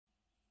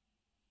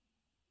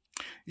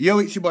Yo,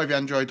 it's your boy the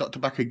Android Doctor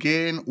back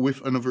again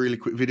with another really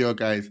quick video,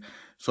 guys.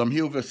 So I'm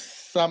here with a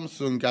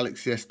Samsung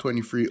Galaxy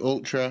S23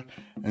 Ultra,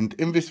 and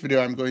in this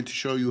video I'm going to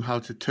show you how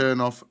to turn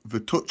off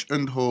the touch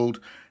and hold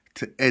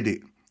to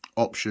edit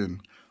option.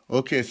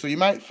 Okay, so you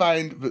might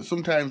find that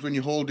sometimes when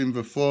you're holding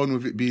the phone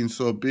with it being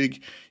so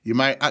big, you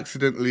might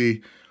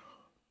accidentally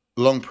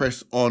long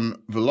press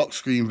on the lock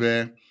screen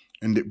there,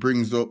 and it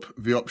brings up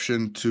the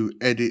option to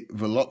edit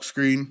the lock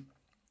screen.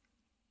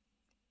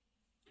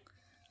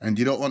 And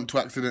you don't want to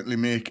accidentally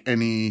make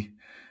any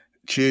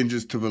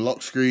changes to the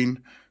lock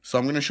screen. So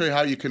I'm going to show you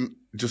how you can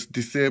just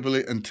disable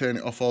it and turn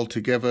it off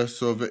altogether,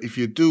 so that if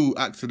you do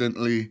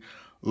accidentally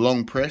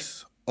long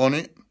press on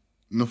it,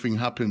 nothing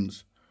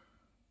happens.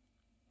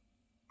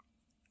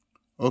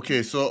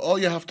 Okay, so all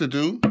you have to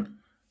do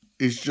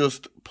is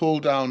just pull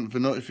down the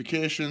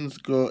notifications,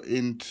 go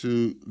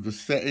into the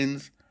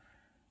settings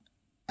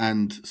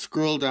and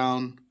scroll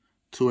down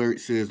to where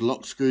it says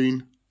lock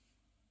screen.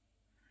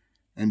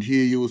 And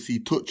here you will see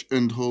touch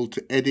and hold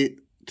to edit.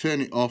 Turn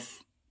it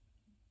off.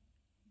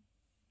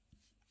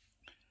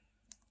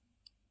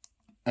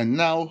 And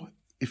now,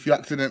 if you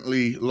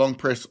accidentally long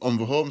press on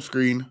the home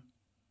screen,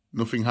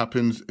 nothing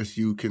happens, as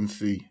you can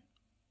see.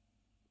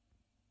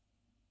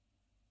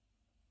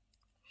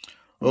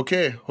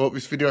 Okay, hope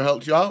this video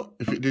helped you out.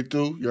 If it did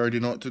do, you already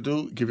know what to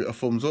do. Give it a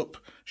thumbs up.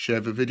 Share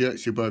the video.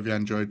 It's your boy, the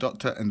Android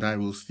Doctor, and I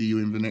will see you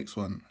in the next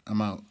one.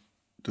 I'm out.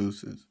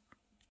 Deuces.